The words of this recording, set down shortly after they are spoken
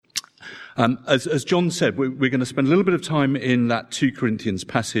As John said, we're going to spend a little bit of time in that 2 Corinthians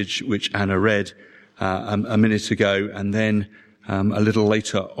passage which Anna read a minute ago, and then a little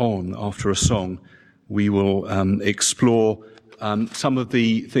later on, after a song, we will explore some of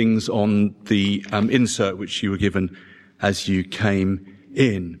the things on the insert which you were given as you came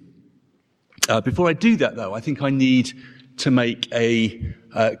in. Before I do that, though, I think I need to make a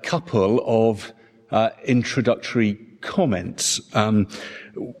couple of introductory comments,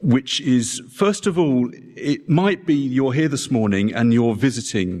 which is, first of all, it might be you're here this morning and you're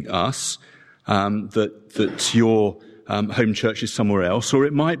visiting us, that your home church is somewhere else, or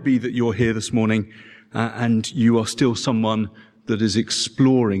it might be that you're here this morning and you are still someone that is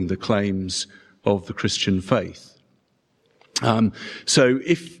exploring the claims of the Christian faith. So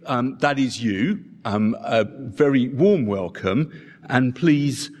if that is you, a very warm welcome, and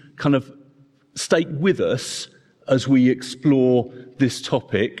please kind of stay with us as we explore this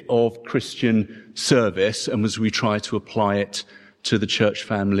topic of Christian service and as we try to apply it to the church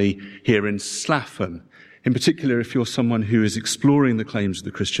family here in Slaffham. In particular, if you're someone who is exploring the claims of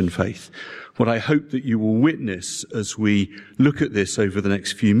the Christian faith, what I hope that you will witness as we look at this over the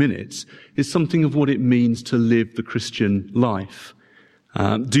next few minutes is something of what it means to live the Christian life.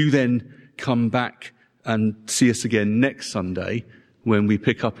 Do then come back and see us again next Sunday when we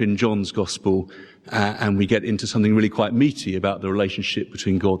pick up in John's Gospel and we get into something really quite meaty about the relationship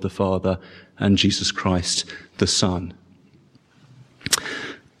between God the Father and Jesus Christ the Son.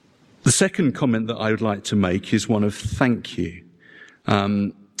 The second comment that I would like to make is one of thank you.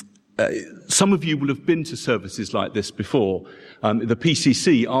 Some of you will have been to services like this before. The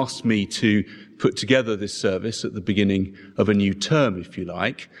PCC asked me to put together this service at the beginning of a new term, if you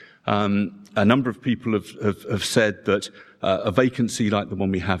like. A number of people have said that a vacancy like the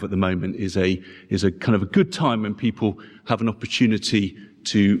one we have at the moment is a kind of a good time when people have an opportunity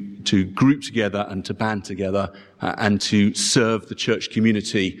to group together and to band together and to serve the church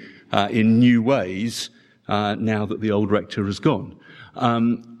community in new ways now that the old rector has gone.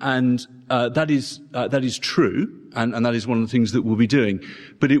 And that is true, and that is one of the things that we'll be doing.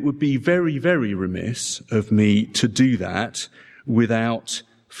 But it would be very, very remiss of me to do that without,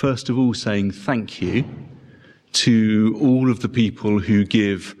 first of all, saying thank you to all of the people who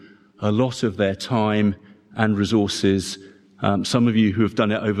give a lot of their time and resources, some of you who have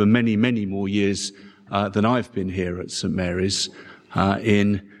done it over many, many more years than I've been here at St Mary's,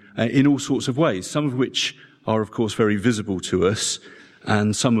 in all sorts of ways, some of which are, of course, very visible to us,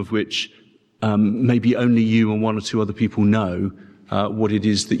 and some of which maybe only you and one or two other people know what it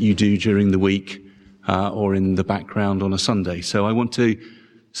is that you do during the week or in the background on a Sunday. So I want to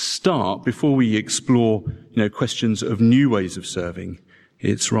start, before we explore questions of new ways of serving,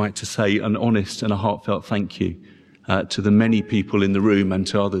 it's right to say an honest and a heartfelt thank you to the many people in the room and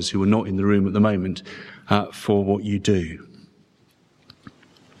to others who are not in the room at the moment for what you do.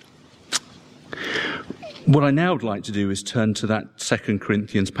 What I now would like to do is turn to that 2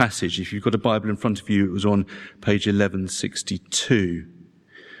 Corinthians passage. If you've got a Bible in front of you, it was on page 1162.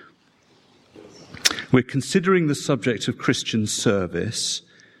 We're considering the subject of Christian service,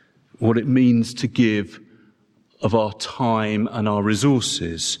 what it means to give of our time and our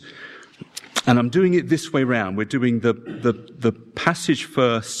resources. And I'm doing it this way round. We're doing the passage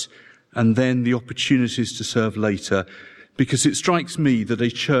first and then the opportunities to serve later, because it strikes me that a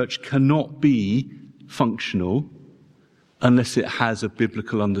church cannot be functional unless it has a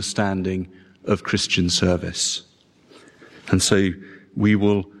biblical understanding of Christian service. And so we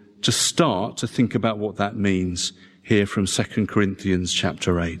will just start to think about what that means here from 2 Corinthians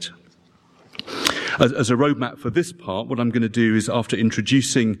chapter 8. As a roadmap for this part, what I'm going to do is, after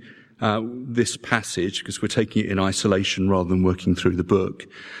introducing this passage, because we're taking it in isolation rather than working through the book,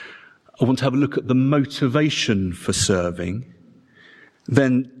 I want to have a look at the motivation for serving,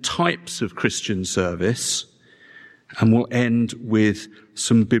 then types of Christian service, and we'll end with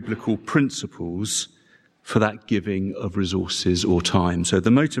some biblical principles for that giving of resources or time. So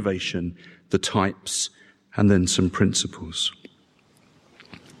the motivation, the types, and then some principles.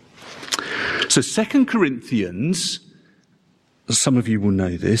 So 2 Corinthians, some of you will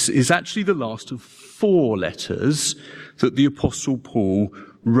know this, is actually the last of 4 letters that the Apostle Paul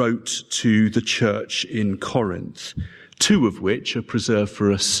wrote to the church in Corinth, 2 of which are preserved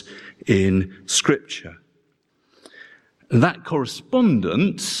for us in Scripture. That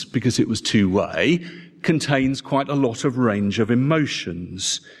correspondence, because it was two-way, contains quite a lot of range of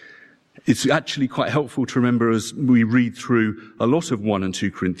emotions. It's actually quite helpful to remember as we read through a lot of 1 and 2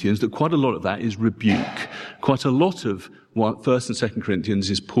 Corinthians that quite a lot of that is rebuke. Quite a lot of 1st and 2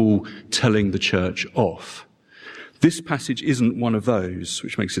 Corinthians is Paul telling the church off. This passage isn't one of those,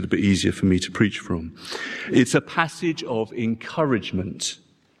 which makes it a bit easier for me to preach from. It's a passage of encouragement.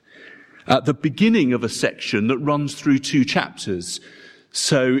 At the beginning of a section that runs through 2 chapters.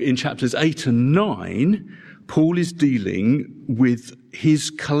 So in chapters 8 and 9, Paul is dealing with his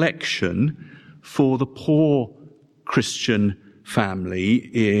collection for the poor Christian family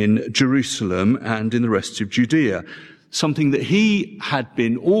in Jerusalem and in the rest of Judea. Something that he had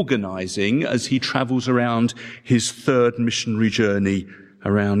been organising as he travels around his 3rd missionary journey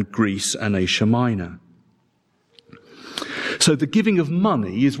around Greece and Asia Minor. So the giving of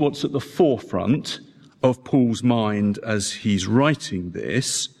money is what's at the forefront of Paul's mind as he's writing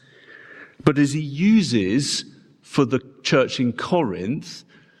this. But as he uses for the church in Corinth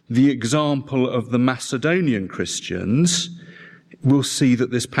the example of the Macedonian Christians, we'll see that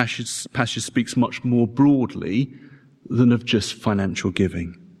this passage speaks much more broadly than of just financial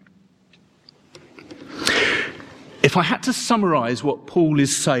giving. If I had to summarise what Paul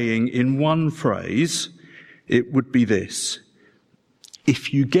is saying in one phrase, it would be this: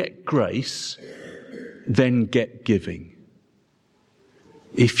 if you get grace, then get giving.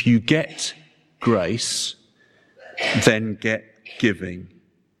 If you get grace, then get giving.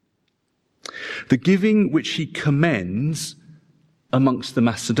 The giving which he commends amongst the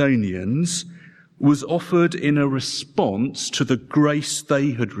Macedonians was offered in a response to the grace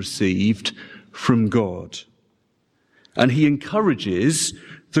they had received from God. And he encourages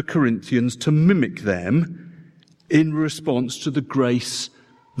the Corinthians to mimic them in response to the grace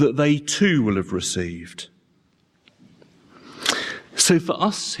that they too will have received. So for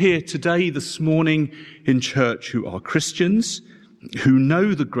us here today, this morning in church, who are Christians, who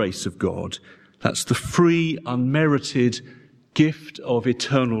know the grace of God, that's the free, unmerited gift of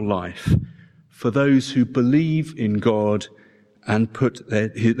eternal life, for those who believe in God and put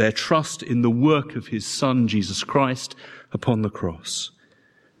their trust in the work of his Son, Jesus Christ, upon the cross.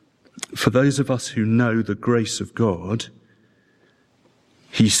 For those of us who know the grace of God,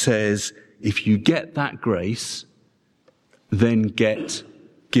 he says, if you get that grace, then get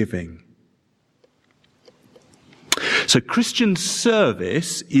giving. So Christian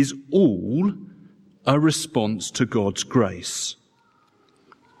service is all a response to God's grace.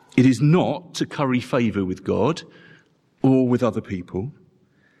 It is not to curry favour with God or with other people.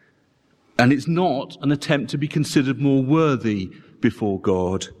 And it's not an attempt to be considered more worthy before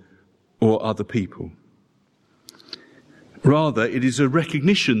God or other people. Rather, it is a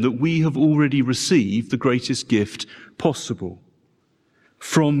recognition that we have already received the greatest gift possible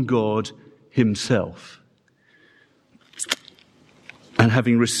from God himself. And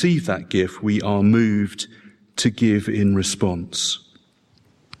having received that gift, we are moved to give in response.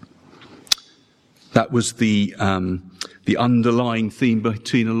 That was the underlying theme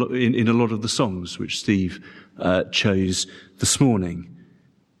in a lot of the songs which Steve chose this morning.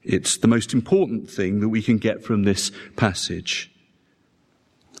 It's the most important thing that we can get from this passage.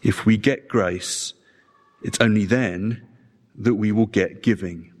 If we get grace, it's only then that we will get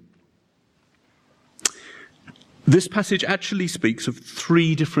giving. This passage actually speaks of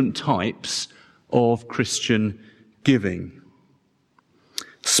 3 different types of Christian giving: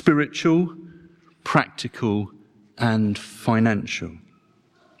 spiritual, practical, and financial.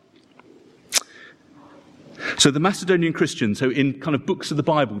 So the Macedonian Christians, so in kind of books of the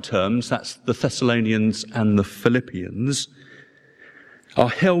Bible terms, that's the Thessalonians and the Philippians, are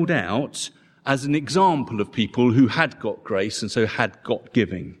held out as an example of people who had got grace and so had got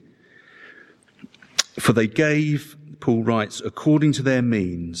giving. For they gave, Paul writes, according to their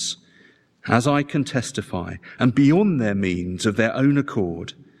means, as I can testify, and beyond their means of their own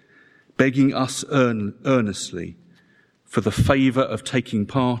accord, begging us earnestly for the favour of taking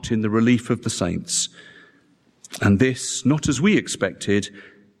part in the relief of the saints. And this, not as we expected,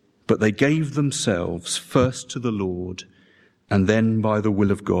 but they gave themselves first to the Lord, and then by the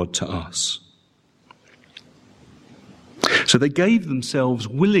will of God to us. So they gave themselves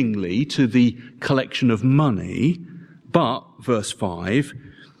willingly to the collection of money, but, verse 5,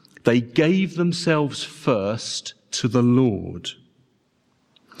 they gave themselves first to the Lord.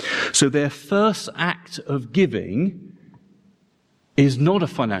 So their first act of giving is not a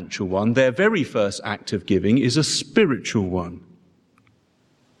financial one. Their very first act of giving is a spiritual one.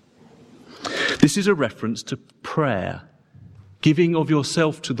 This is a reference to prayer. Giving of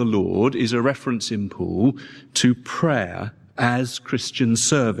yourself to the Lord is a reference in Paul to prayer as Christian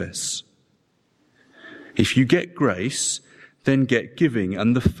service. If you get grace, then get giving.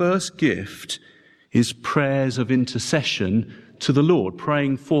 And the first gift is prayers of intercession to the Lord,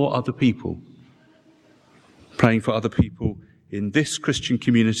 praying for other people. Praying for other people in this Christian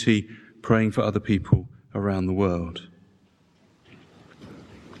community, praying for other people around the world.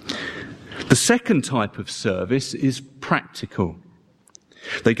 The second type of service is practical.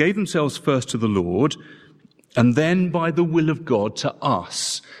 They gave themselves first to the Lord and then by the will of God to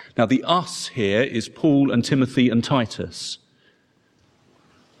us. Now the us here is Paul and Timothy and Titus,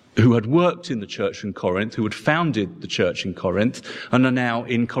 who had worked in the church in Corinth, who had founded the church in Corinth, and are now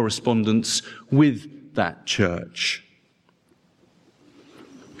in correspondence with that church.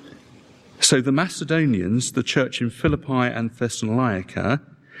 So the Macedonians, the church in Philippi and Thessalonica,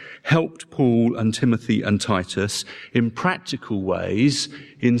 helped Paul and Timothy and Titus in practical ways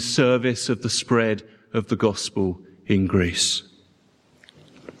in service of the spread of the gospel in Greece.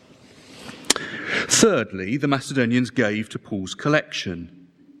 Thirdly, the Macedonians gave to Paul's collection.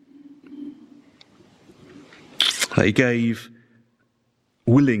 They gave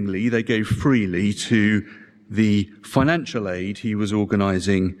willingly, they gave freely to the financial aid he was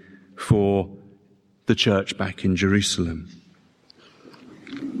organising for the church back in Jerusalem.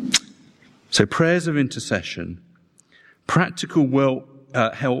 So prayers of intercession, practical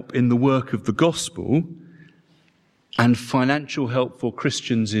help in the work of the gospel, and financial help for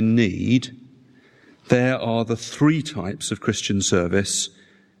Christians in need, there are the three types of Christian service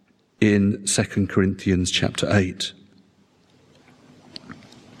in 2 Corinthians chapter 8.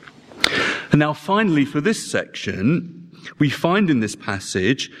 And now finally for this section, we find in this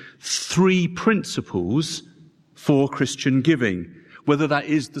passage three principles for Christian giving, whether that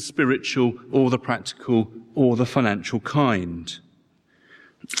is the spiritual or the practical or the financial kind.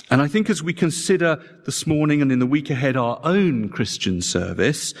 And I think as we consider this morning and in the week ahead our own Christian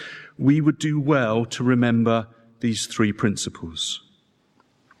service, we would do well to remember these three principles.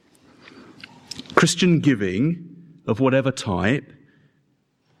 Christian giving of whatever type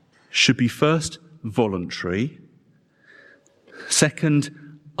should be first voluntary,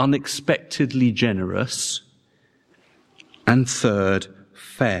 second unexpectedly generous, and third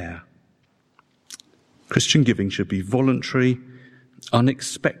fair. Christian giving should be voluntary,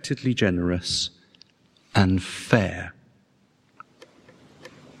 unexpectedly generous, and fair.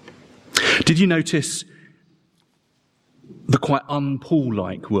 Did you notice the quite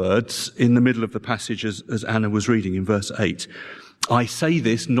un-Paul-like words in the middle of the passage as Anna was reading in verse 8? I say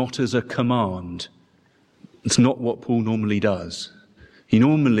this not as a command. It's not what Paul normally does. He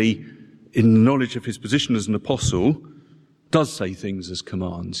normally, in the knowledge of his position as an apostle, does say things as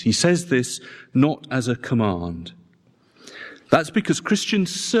commands. He says this not as a command. That's because Christian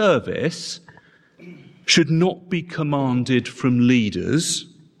service should not be commanded from leaders,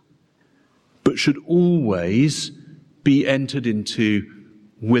 but should always be entered into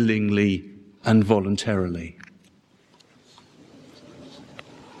willingly and voluntarily.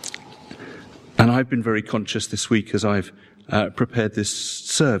 And I've been very conscious this week as I've prepared this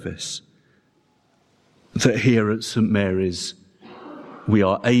service that here at St. Mary's we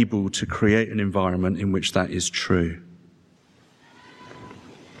are able to create an environment in which that is true.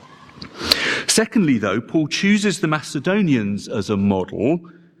 Secondly, though, Paul chooses the Macedonians as a model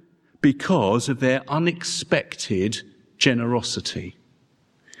because of their unexpected generosity.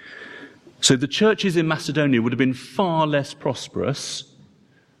 So the churches in Macedonia would have been far less prosperous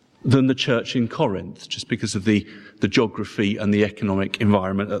than the church in Corinth, just because of the geography and the economic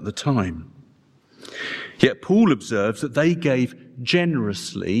environment at the time. Yet Paul observes that they gave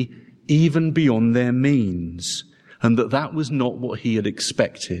generously even beyond their means, and that was not what he had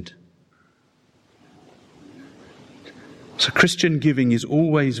expected. So Christian giving is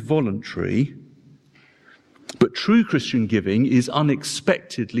always voluntary, but true Christian giving is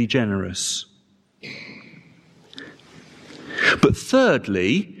unexpectedly generous. But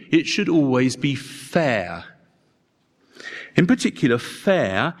thirdly, it should always be fair. In particular,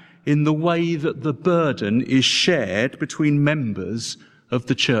 fair in the way that the burden is shared between members of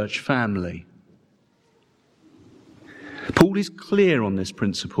the church family. Paul is clear on this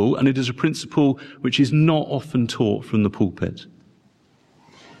principle, and it is a principle which is not often taught from the pulpit.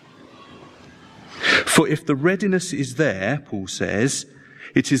 For if the readiness is there, Paul says,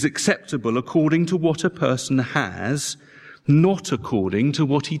 it is acceptable according to what a person has, not according to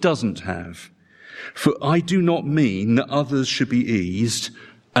what he doesn't have. For I do not mean that others should be eased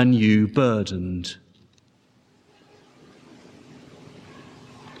and you burdened.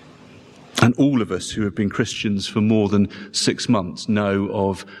 And all of us who have been Christians for more than 6 months know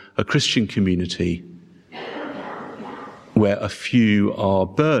of a Christian community where a few are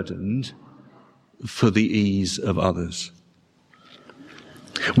burdened for the ease of others.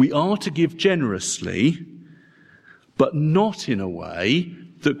 We are to give generously, but not in a way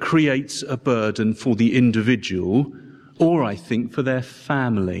that creates a burden for the individual or, I think, for their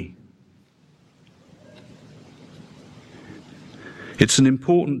family. It's an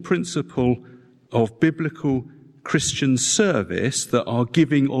important principle of biblical Christian service that our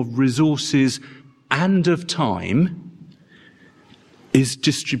giving of resources and of time is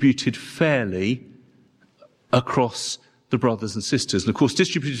distributed fairly across the brothers and sisters. And of course,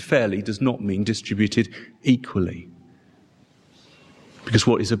 distributed fairly does not mean distributed equally. Because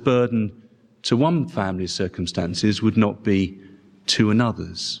what is a burden to one family's circumstances would not be to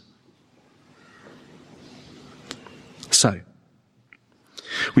another's. So,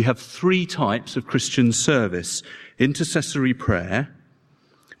 we have three types of Christian service: intercessory prayer,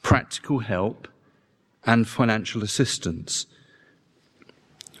 practical help, and financial assistance.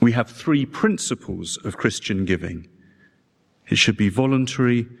 We have three principles of Christian giving. It should be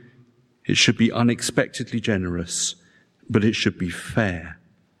voluntary, it should be unexpectedly generous, but it should be fair.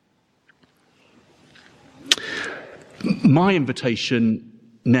 My invitation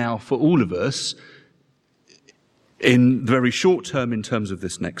now for all of us, in the very short term in terms of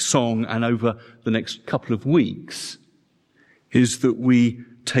this next song and over the next couple of weeks, is that we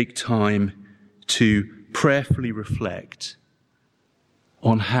take time to prayerfully reflect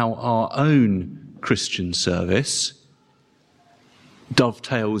on how our own Christian service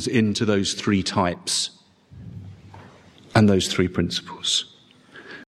dovetails into those three types and those three principles.